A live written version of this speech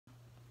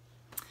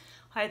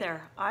Hi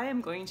there, I am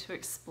going to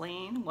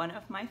explain one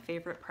of my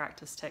favorite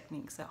practice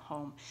techniques at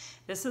home.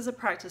 This is a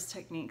practice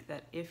technique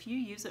that if you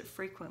use it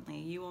frequently,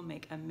 you will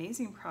make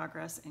amazing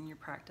progress in your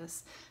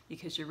practice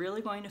because you're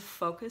really going to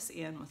focus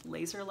in with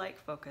laser-like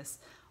focus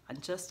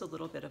on just a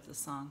little bit of the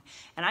song.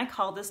 And I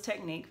call this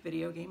technique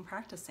video game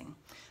practicing.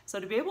 So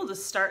to be able to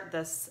start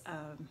this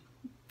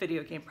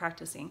video game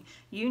practicing,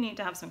 you need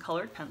to have some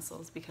colored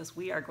pencils because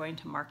we are going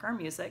to mark our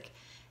music.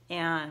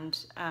 And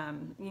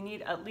you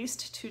need at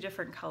least 2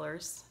 different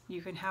colors.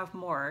 You can have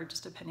more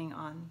just depending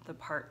on the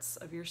parts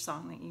of your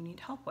song that you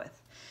need help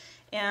with.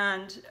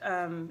 And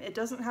it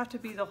doesn't have to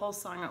be the whole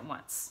song at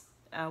once.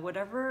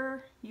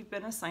 Whatever you've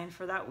been assigned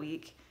for that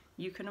week,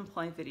 you can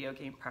employ video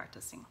game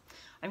practicing.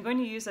 I'm going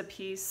to use a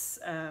piece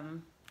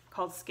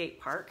called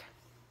Skate Park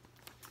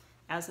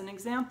as an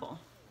example.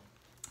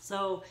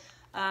 So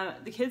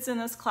the kids in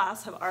this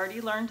class have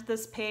already learned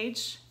this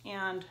page,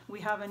 and we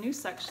have a new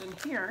section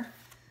here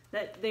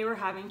that they were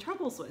having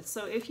troubles with.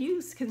 So if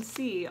you can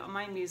see on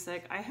my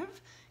music, I have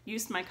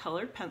used my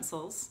colored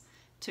pencils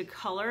to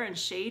color and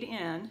shade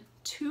in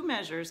 2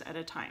 measures at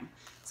a time.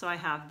 So I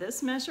have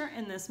this measure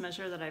and this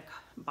measure that I've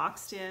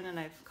boxed in and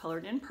I've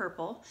colored in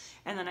purple,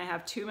 and then I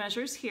have 2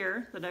 measures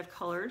here that I've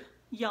colored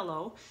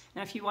yellow.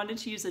 Now if you wanted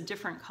to use a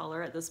different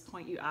color at this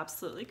point, you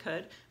absolutely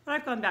could, but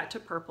I've gone back to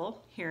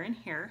purple here and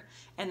here,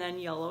 and then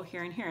yellow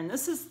here and here. And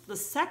this is the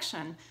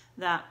section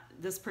that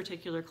this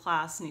particular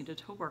class needed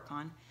to work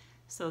on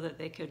so that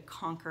they could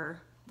conquer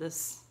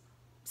this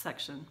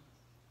section.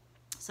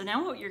 So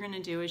now what you're going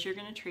to do is you're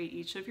going to treat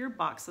each of your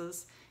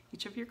boxes,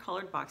 each of your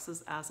colored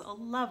boxes, as a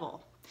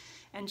level.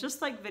 And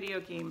just like video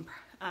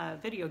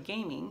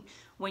gaming,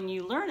 when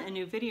you learn a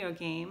new video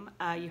game,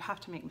 you have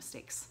to make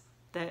mistakes.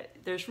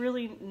 There's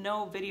really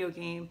no video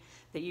game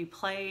that you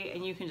play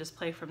and you can just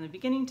play from the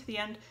beginning to the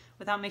end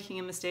without making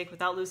a mistake,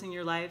 without losing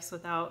your lives,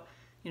 without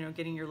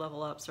getting your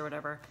level ups or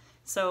whatever.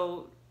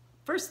 So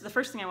the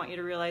first thing I want you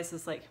to realize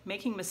is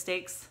making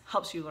mistakes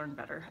helps you learn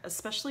better,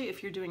 especially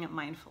if you're doing it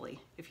mindfully.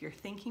 If you're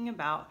thinking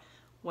about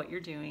what you're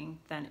doing,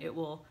 then it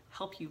will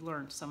help you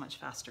learn so much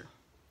faster.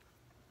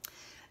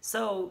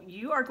 So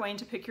you are going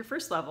to pick your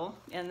first level,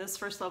 and this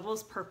first level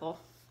is purple.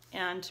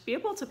 And to be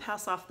able to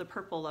pass off the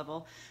purple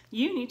level,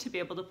 you need to be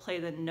able to play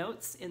the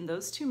notes in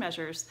those 2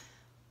 measures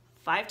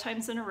 5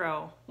 times in a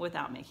row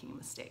without making a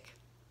mistake,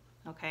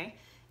 okay?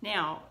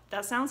 Now,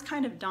 that sounds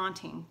kind of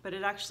daunting, but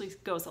it actually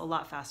goes a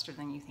lot faster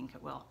than you think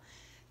it will.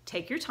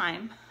 Take your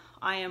time.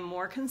 I am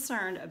more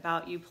concerned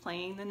about you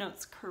playing the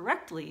notes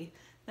correctly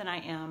than I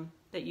am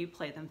that you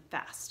play them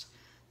fast.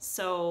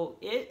 So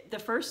the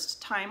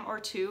first time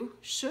or 2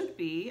 should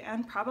be,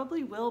 and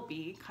probably will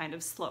be, kind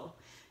of slow.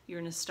 You're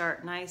going to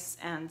start nice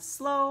and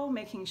slow,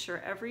 making sure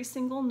every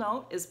single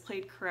note is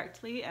played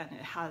correctly and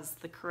it has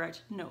the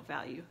correct note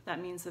value.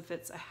 That means if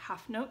it's a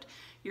half note,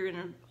 you're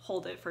going to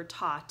hold it for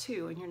ta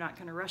too, and you're not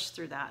going to rush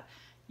through that.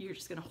 You're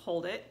just going to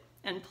hold it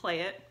and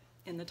play it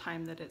in the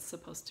time that it's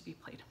supposed to be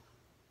played.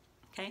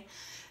 Okay,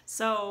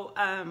 so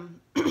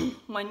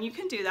when you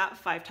can do that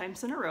 5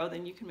 times in a row,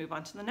 then you can move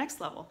on to the next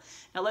level.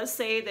 Now let's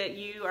say that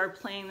you are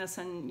playing this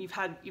and you've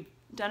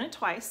done it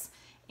twice,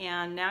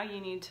 and now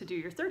you need to do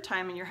your 3rd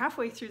time, and you're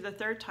halfway through the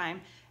 3rd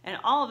time, and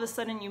all of a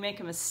sudden you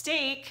make a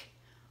mistake,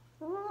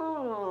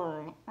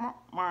 you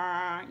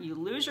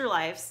lose your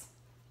lives,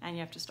 and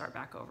you have to start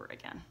back over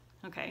again.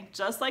 Okay,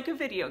 just like a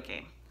video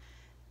game.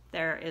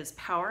 There is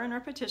power in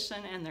repetition,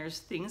 and there's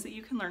things that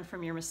you can learn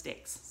from your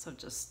mistakes. So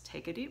just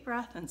take a deep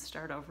breath and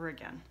start over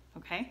again,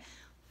 okay?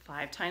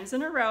 5 times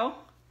in a row,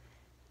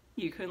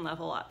 you can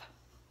level up.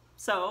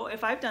 So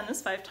if I've done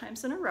this 5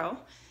 times in a row,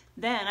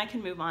 then I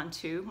can move on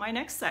to my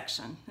next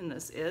section, and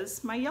this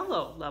is my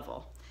yellow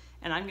level.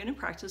 And I'm going to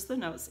practice the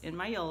notes in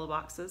my yellow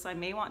boxes. I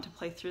may want to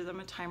play through them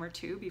a time or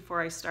 2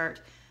 before I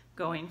start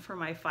going for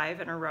my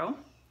 5 in a row,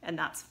 and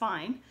that's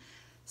fine.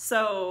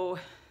 So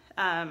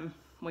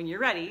when you're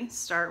ready,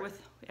 start with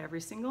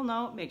every single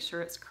note, make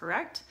sure it's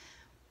correct,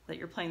 that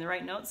you're playing the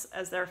right notes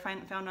as they're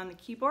found on the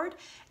keyboard,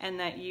 and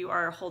that you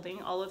are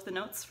holding all of the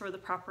notes for the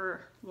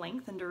proper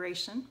length and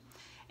duration.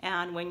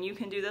 And when you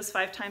can do this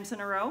 5 times in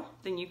a row,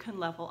 then you can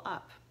level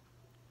up.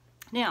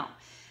 Now,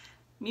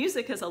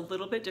 music is a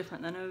little bit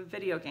different than a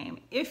video game.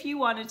 If you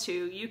wanted to,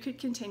 you could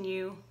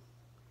continue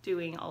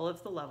doing all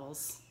of the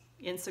levels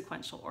in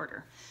sequential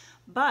order.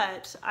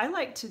 But I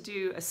like to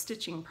do a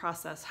stitching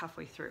process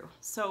halfway through.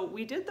 So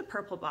we did the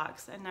purple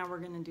box, and now we're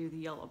going to do the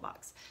yellow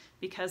box.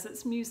 Because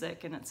it's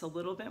music and it's a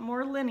little bit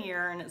more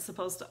linear and it's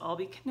supposed to all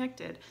be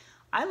connected,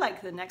 I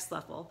like the next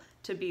level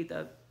to be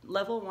the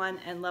level 1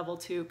 and level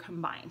 2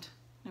 combined.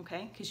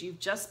 Okay, because you've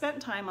just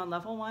spent time on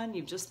level 1,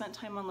 you've just spent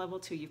time on level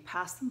 2, you've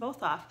passed them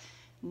both off,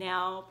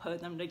 now put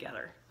them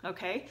together,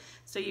 okay?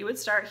 So you would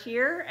start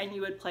here and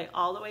you would play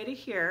all the way to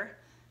here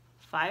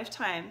 5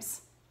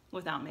 times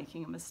without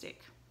making a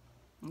mistake,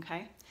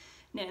 okay?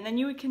 And then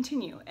you would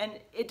continue, and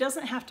it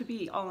doesn't have to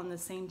be all on the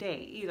same day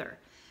either.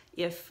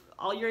 If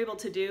all you're able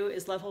to do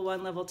is level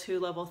 1, level 2,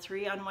 level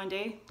 3 on one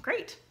day,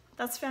 great,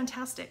 that's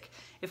fantastic.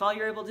 If all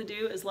you're able to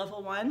do is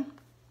level 1,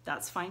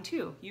 that's fine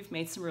too. You've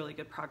made some really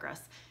good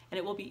progress, and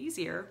it will be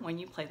easier when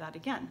you play that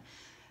again.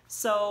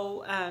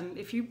 So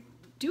if you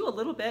do a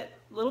little bit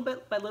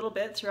by little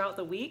bit throughout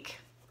the week,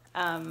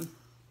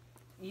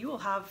 you will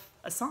have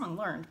a song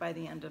learned by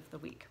the end of the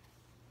week.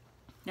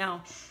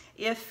 Now,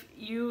 if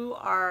you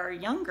are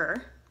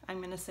younger, I'm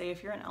going to say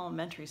if you're in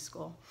elementary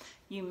school,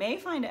 you may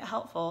find it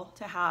helpful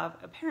to have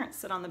a parent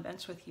sit on the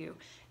bench with you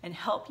and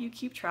help you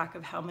keep track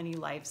of how many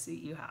lives that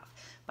you have.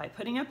 By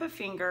putting up a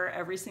finger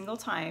every single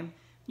time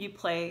you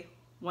play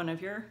one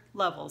of your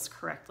levels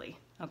correctly,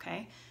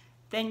 okay?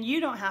 Then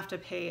you don't have to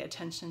pay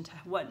attention to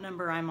what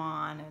number I'm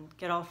on and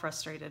get all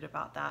frustrated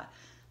about that.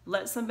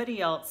 Let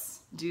somebody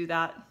else do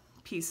that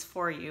piece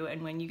for you,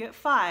 and when you get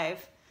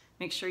 5,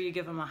 make sure you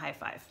give them a high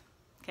five,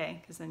 okay?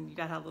 Because then you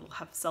gotta have a little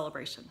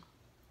celebration.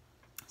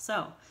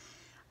 So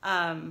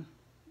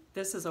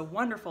this is a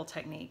wonderful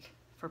technique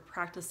for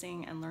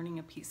practicing and learning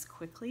a piece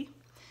quickly,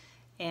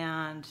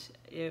 and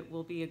it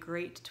will be a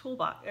great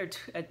toolbox or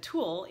a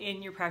tool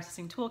in your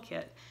practicing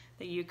toolkit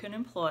that you can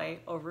employ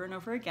over and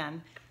over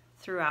again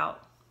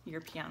throughout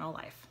your piano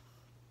life.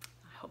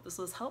 I hope this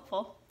was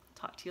helpful.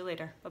 Talk to you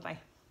later. Bye-bye.